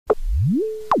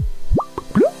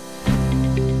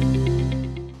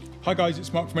Hi guys,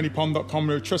 it's Mark from anypond.com.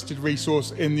 We're a trusted resource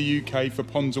in the UK for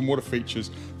ponds and water features.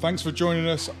 Thanks for joining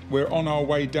us. We're on our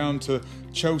way down to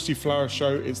Chelsea Flower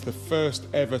Show. It's the first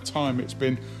ever time it's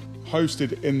been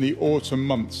hosted in the autumn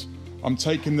months. I'm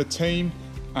taking the team,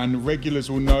 and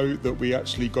regulars will know that we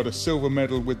actually got a silver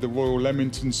medal with the Royal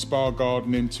Leamington Spa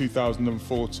Garden in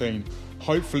 2014.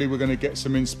 Hopefully we're going to get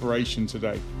some inspiration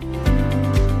today.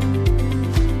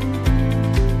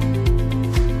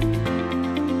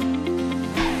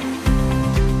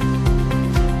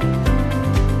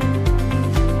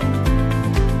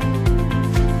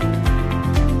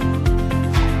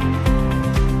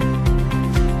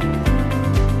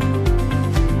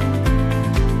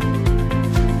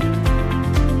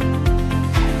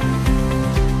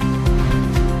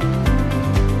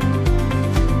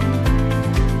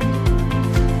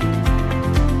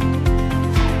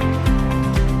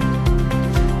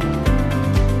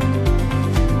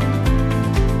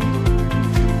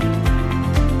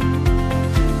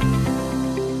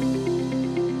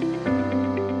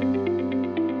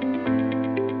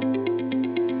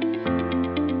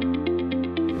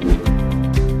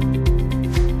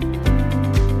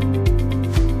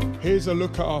 Here's a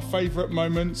look at our favourite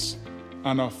moments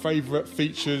and our favourite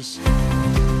features.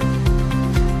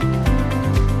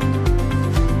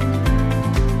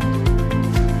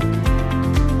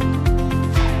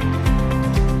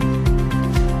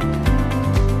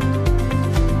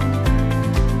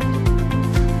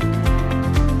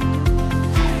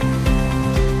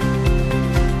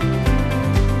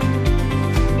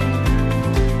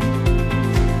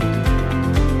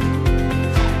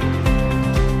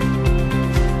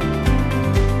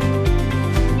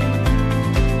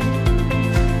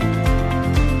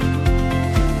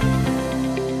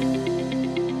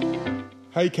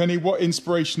 Hey Kenny, what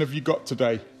inspiration have you got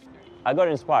today? I got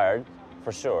inspired,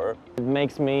 for sure. It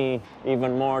makes me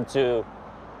even more to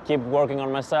keep working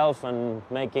on myself and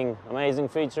making amazing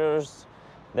features.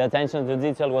 The attention to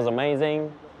detail was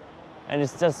amazing. And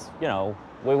it's just, you know,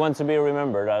 we want to be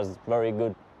remembered as very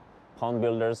good pond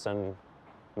builders and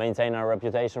maintain our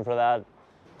reputation for that.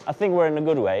 I think we're in a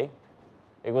good way.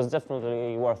 It was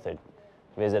definitely worth it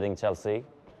visiting Chelsea.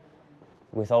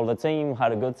 With all the team,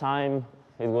 had a good time.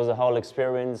 It was a whole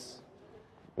experience.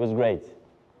 It was great.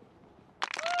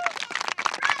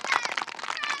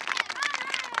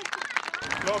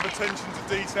 A lot of attention to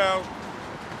detail.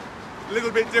 A little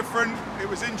bit different. It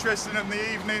was interesting in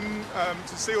the evening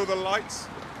to see all the lights.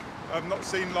 I've not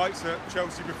seen lights at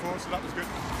Chelsea before, so that was good.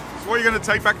 So what are you going to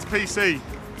take back to PC?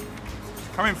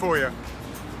 Coming for you.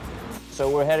 So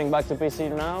we're heading back to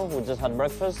PC now. We just had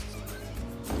breakfast.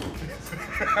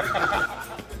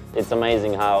 It's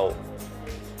amazing how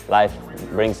life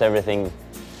brings everything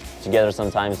together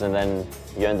sometimes, and then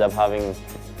you end up having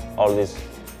all these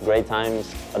great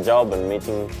times, a job and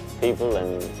meeting people,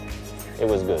 and it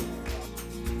was good.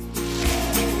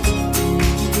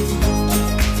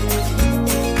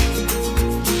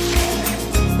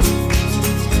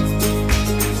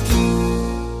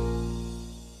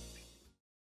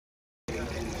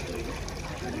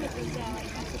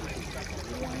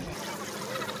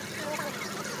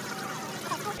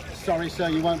 Sorry, sir,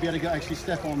 you won't be able to actually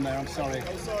step on there. I'm sorry.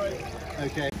 Oh, sorry.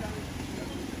 Okay.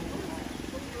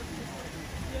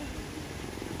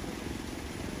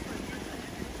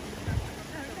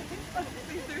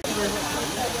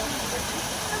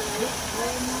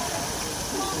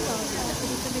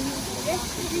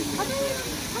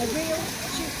 A real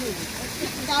chicken.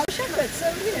 No, shepherd, so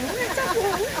you know, we're double.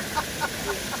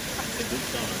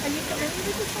 And you got any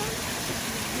with this one?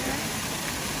 Yeah.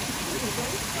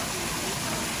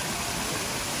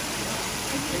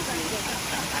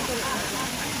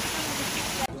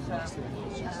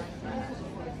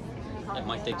 I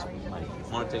might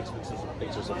want to take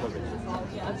pictures of everything.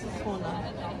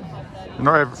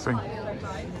 Not everything.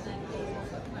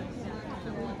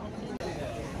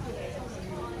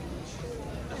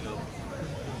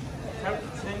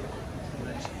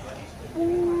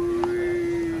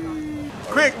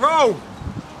 Quick, roll!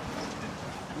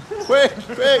 Quick,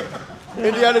 quick!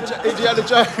 Indiana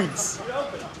Jones.